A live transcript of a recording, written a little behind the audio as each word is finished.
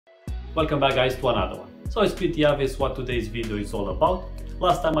Welcome back guys to another one. So it's pretty obvious what today's video is all about.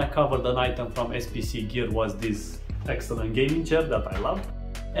 Last time I covered an item from SPC gear was this excellent gaming chair that I love.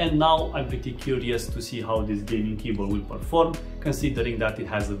 And now I'm pretty curious to see how this gaming keyboard will perform, considering that it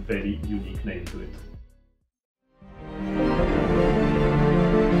has a very unique name to it.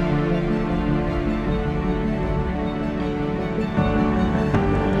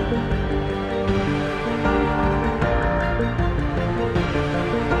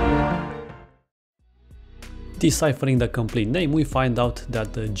 Deciphering the complete name, we find out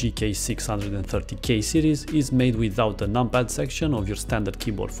that the GK630K series is made without a numpad section of your standard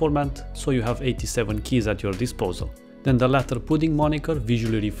keyboard format, so you have 87 keys at your disposal. Then the latter pudding moniker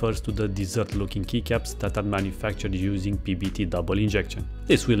visually refers to the dessert-looking keycaps that are manufactured using PBT double injection.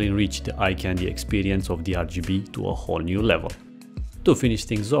 This will enrich the eye candy experience of the RGB to a whole new level. To finish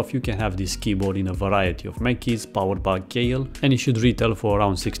things off, you can have this keyboard in a variety of Mech keys powered by Kailh, and it should retail for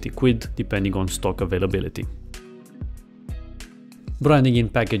around 60 quid depending on stock availability. Branding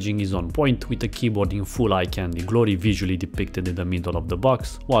and packaging is on point, with the keyboard in full eye candy glory visually depicted in the middle of the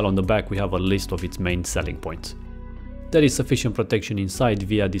box, while on the back we have a list of its main selling points. There is sufficient protection inside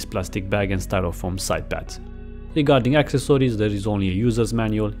via this plastic bag and styrofoam side pads. Regarding accessories, there is only a user's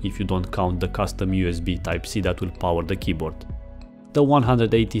manual if you don't count the custom USB Type-C that will power the keyboard. The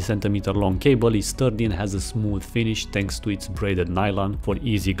 180 cm long cable is sturdy and has a smooth finish thanks to its braided nylon for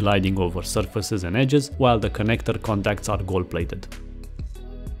easy gliding over surfaces and edges, while the connector contacts are gold plated.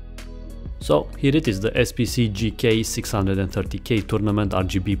 So here it is, the SPC GK630K Tournament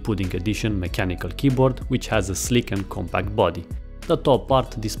RGB Pudding Edition mechanical keyboard, which has a sleek and compact body. The top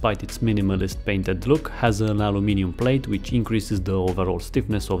part, despite its minimalist painted look, has an aluminium plate which increases the overall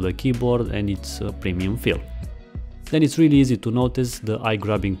stiffness of the keyboard and its premium feel. Then it's really easy to notice the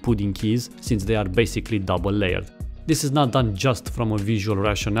eye-grabbing pudding keys, since they are basically double layered. This is not done just from a visual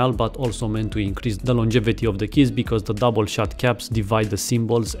rationale, but also meant to increase the longevity of the keys, because the double shut caps divide the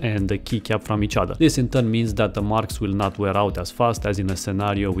symbols and the keycap from each other. This in turn means that the marks will not wear out as fast as in a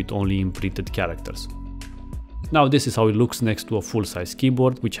scenario with only imprinted characters. Now this is how it looks next to a full-size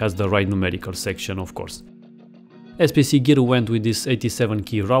keyboard, which has the right numerical section of course. SPC Gear went with this 87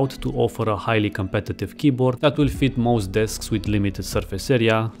 key route to offer a highly competitive keyboard that will fit most desks with limited surface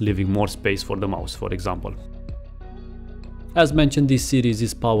area, leaving more space for the mouse, for example. As mentioned, this series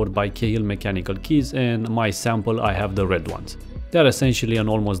is powered by Kailh mechanical keys, and my sample I have the red ones. They are essentially an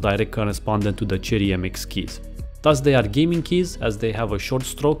almost direct correspondent to the Cherry MX keys. Thus they are gaming keys, as they have a short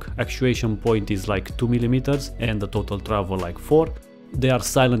stroke, actuation point is like 2 mm and the total travel like 4. They are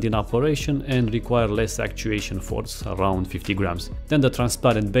silent in operation and require less actuation force, around 50 grams. Then the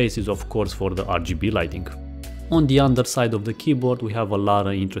transparent base is of course for the RGB lighting. On the underside of the keyboard we have a lot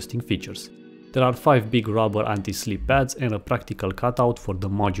of interesting features. There are 5 big rubber anti-slip pads and a practical cutout for the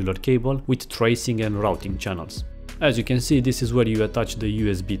modular cable with tracing and routing channels. As you can see, this is where you attach the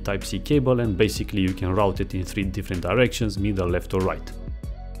USB Type-C cable, and basically you can route it in 3 different directions, middle, left or right.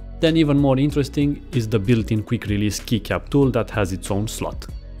 Then even more interesting is the built-in quick release keycap tool that has its own slot.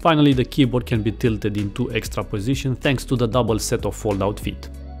 Finally, the keyboard can be tilted in 2 extra positions thanks to the double set of fold-out feet.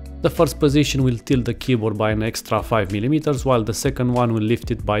 The first position will tilt the keyboard by an extra 5 mm, while the second one will lift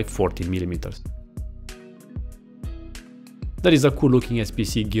it by 14 mm. There is a cool looking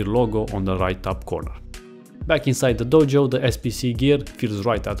SPC Gear logo on the right top corner. Back inside the dojo, the SPC Gear feels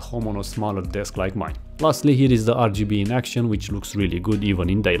right at home on a smaller desk like mine. Lastly, here is the RGB in action, which looks really good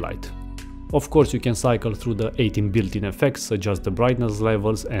even in daylight. Of course, you can cycle through the 18 built-in effects, adjust the brightness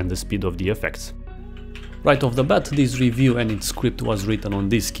levels and the speed of the effects. Right off the bat, this review and its script was written on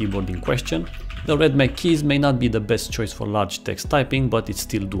this keyboard in question. The red Mech keys may not be the best choice for large text typing, but it's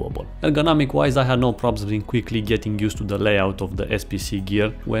still doable. Ergonomic wise, I had no problems in quickly getting used to the layout of the SPC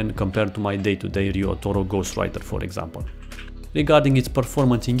Gear when compared to my day-to-day Rio Toro Ghostwriter, for example. Regarding its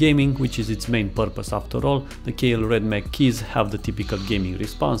performance in gaming, which is its main purpose after all, the Kailh Red Mech keys have the typical gaming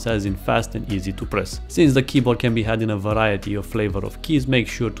response, as in fast and easy to press. Since the keyboard can be had in a variety of flavor of keys, make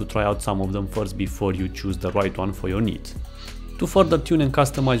sure to try out some of them first before you choose the right one for your needs. To further tune and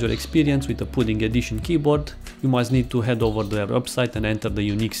customize your experience with the Pudding Edition keyboard, you must need to head over to their website and enter the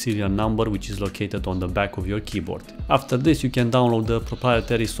unique serial number which is located on the back of your keyboard. After this, you can download the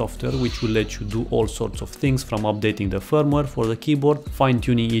proprietary software which will let you do all sorts of things, from updating the firmware for the keyboard,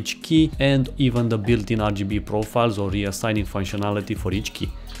 fine-tuning each key, and even the built-in RGB profiles or reassigning functionality for each key.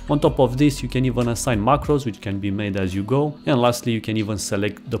 On top of this, you can even assign macros which can be made as you go, and lastly you can even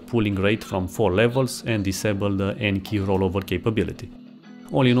select the pulling rate from 4 levels and disable the N key rollover capability.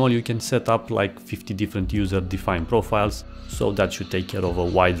 All in all, you can set up like 50 different user-defined profiles, so that should take care of a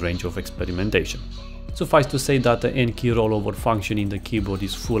wide range of experimentation. Suffice to say that the N key rollover function in the keyboard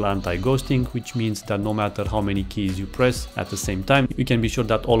is full anti-ghosting, which means that no matter how many keys you press at the same time, you can be sure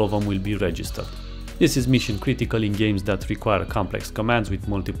that all of them will be registered. This is mission critical in games that require complex commands with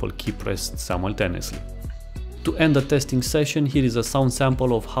multiple key pressed simultaneously. To end the testing session, here is a sound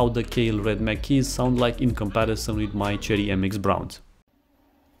sample of how the Kailh Red Mech keys sound like in comparison with my Cherry MX Browns.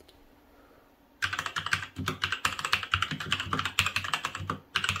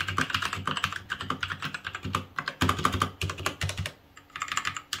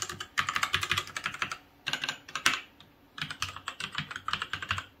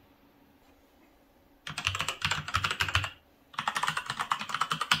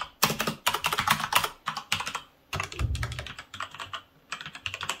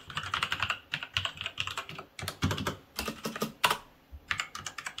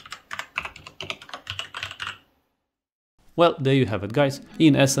 Well, there you have it guys.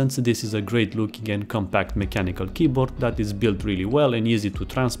 In essence, this is a great looking and compact mechanical keyboard that is built really well and easy to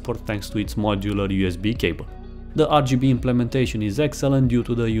transport thanks to its modular USB cable. The RGB implementation is excellent due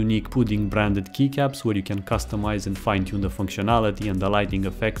to the unique Pudding branded keycaps where you can customize and fine-tune the functionality and the lighting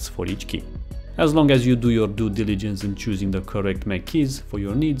effects for each key. As long as you do your due diligence in choosing the correct Mech keys for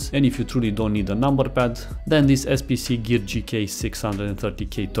your needs, and if you truly don't need a number pad, then this SPC Gear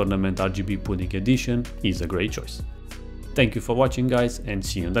GK630K Tournament RGB Pudding Edition is a great choice. Thank you for watching guys, and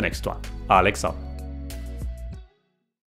see you in the next one. Alex out.